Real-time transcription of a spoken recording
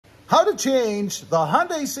How to change the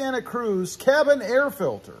Hyundai Santa Cruz cabin air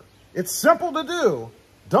filter. It's simple to do.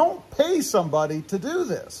 Don't pay somebody to do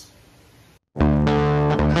this.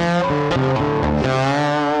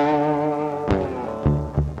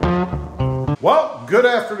 Well, good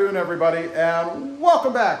afternoon, everybody, and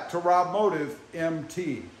welcome back to Rob Motive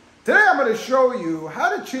MT. Today I'm going to show you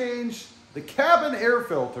how to change the cabin air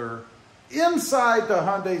filter inside the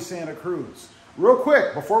Hyundai Santa Cruz. Real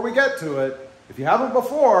quick, before we get to it, if you haven't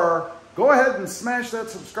before, go ahead and smash that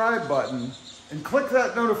subscribe button and click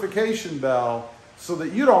that notification bell so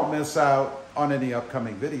that you don't miss out on any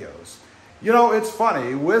upcoming videos. You know, it's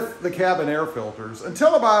funny, with the cabin air filters,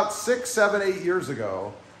 until about 6, 7, 8 years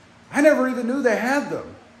ago, I never even knew they had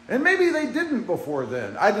them. And maybe they didn't before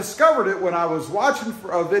then. I discovered it when I was watching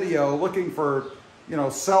a video looking for, you know,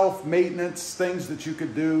 self-maintenance, things that you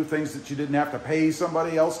could do, things that you didn't have to pay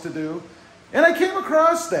somebody else to do. And I came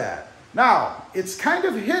across that. Now, it's kind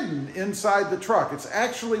of hidden inside the truck. It's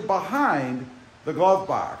actually behind the glove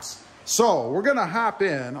box. So we're gonna hop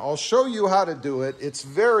in. I'll show you how to do it. It's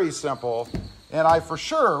very simple, and I for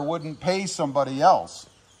sure wouldn't pay somebody else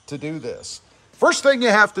to do this. First thing you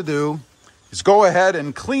have to do is go ahead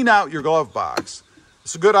and clean out your glove box.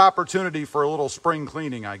 It's a good opportunity for a little spring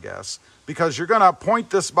cleaning, I guess, because you're gonna point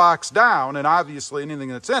this box down, and obviously anything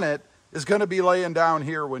that's in it is gonna be laying down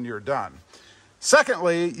here when you're done.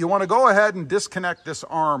 Secondly, you want to go ahead and disconnect this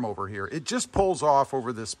arm over here. It just pulls off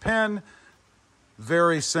over this pin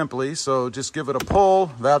very simply, so just give it a pull.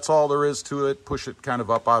 That's all there is to it. Push it kind of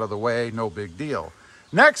up out of the way, no big deal.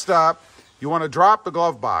 Next up, you want to drop the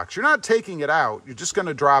glove box. You're not taking it out, you're just going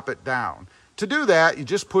to drop it down. To do that, you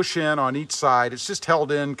just push in on each side. It's just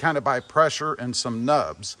held in kind of by pressure and some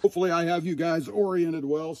nubs. Hopefully I have you guys oriented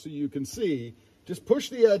well so you can see. Just push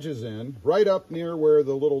the edges in right up near where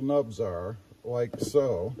the little nubs are, like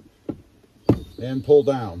so, and pull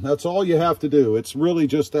down. That's all you have to do. It's really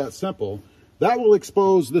just that simple. That will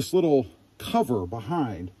expose this little cover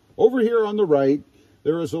behind. Over here on the right,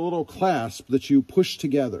 there is a little clasp that you push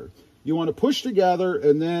together. You want to push together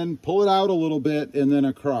and then pull it out a little bit and then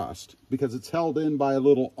across, because it's held in by a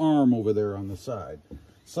little arm over there on the side.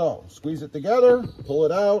 So squeeze it together, pull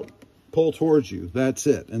it out, pull towards you. That's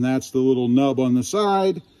it. And that's the little nub on the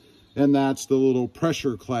side, and that's the little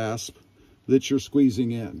pressure clasp that you're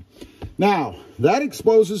squeezing in. Now, that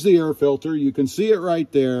exposes the air filter. You can see it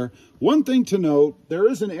right there. One thing to note, there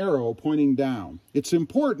is an arrow pointing down. It's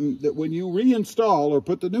important that when you reinstall or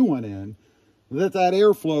put the new one in, that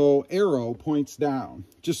airflow arrow points down.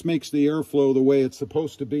 Just makes the airflow the way it's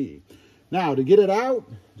supposed to be. Now, to get it out,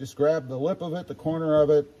 just grab the lip of it, the corner of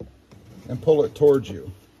it, and pull it towards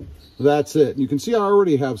you. That's it. You can see I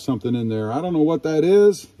already have something in there. I don't know what that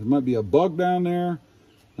is. There might be a bug down there.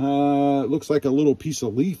 It looks like a little piece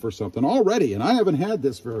of leaf or something already, and I haven't had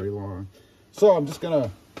this very long. So I'm just gonna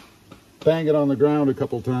bang it on the ground a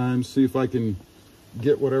couple times, see if I can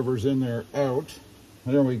get whatever's in there out.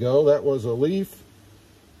 There we go. That was a leaf.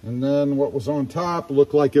 And then what was on top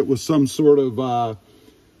looked like it was some sort of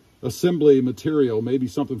assembly material, maybe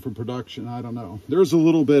something from production, I don't know. There's a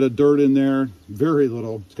little bit of dirt in there, very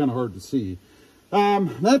little. It's kind of hard to see.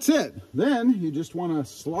 That's it. Then you just want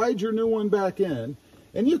to slide your new one back in.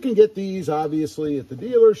 And you can get these, obviously, at the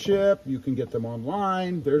dealership. You can get them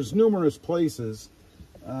online. There's numerous places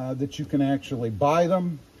that you can actually buy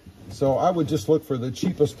them. So I would just look for the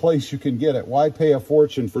cheapest place you can get it. Why pay a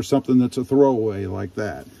fortune for something that's a throwaway like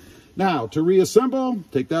that? Now, to reassemble,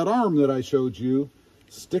 take that arm that I showed you,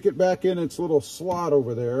 stick it back in its little slot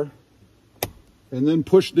over there, and then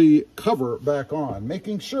push the cover back on,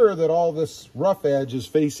 making sure that all this rough edge is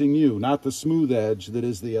facing you, not the smooth edge that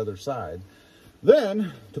is the other side.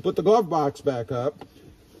 Then, to put the glove box back up,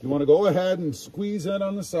 you want to go ahead and squeeze in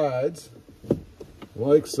on the sides,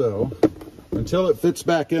 like so, until it fits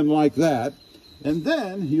back in like that. And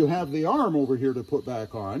then you have the arm over here to put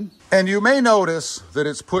back on. And you may notice that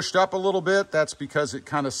it's pushed up a little bit. That's because it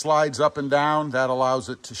kind of slides up and down. That allows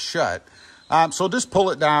it to shut. So just pull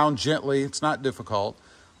it down gently. It's not difficult.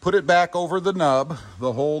 Put it back over the nub,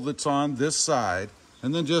 the hole that's on this side,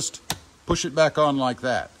 and then just push it back on like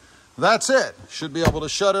that. That's it. Should be able to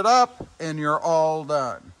shut it up, and you're all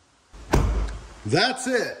done. That's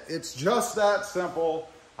it. It's just that simple.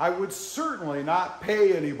 I would certainly not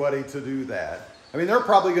pay anybody to do that. I mean, they're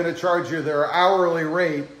probably going to charge you their hourly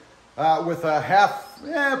rate with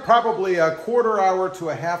a probably a quarter hour to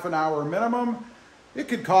a half an hour minimum. It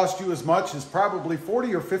could cost you as much as probably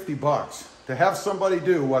 40 or 50 bucks to have somebody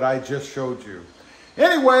do what I just showed you.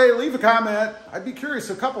 Anyway, leave a comment. I'd be curious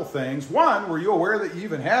a couple things. One, were you aware that you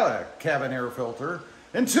even had a cabin air filter?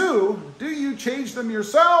 And two, do you change them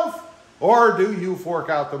yourself? Or do you fork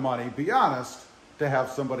out the money, be honest, to have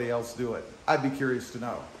somebody else do it? I'd be curious to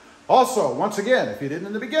know. Also, once again, if you didn't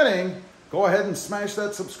in the beginning, go ahead and smash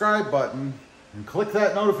that subscribe button and click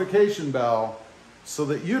that notification bell so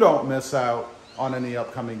that you don't miss out on any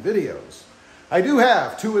upcoming videos. I do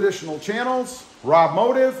have 2 additional channels, Rob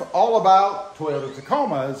Motive, all about Toyota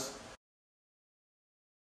Tacomas,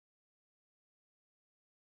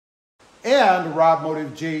 and Rob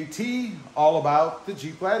Motive JT, all about the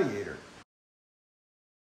Jeep Gladiator.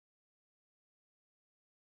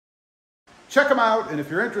 Check them out, and if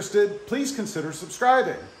you're interested, please consider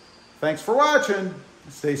subscribing. Thanks for watching.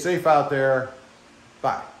 Stay safe out there.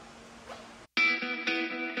 Bye.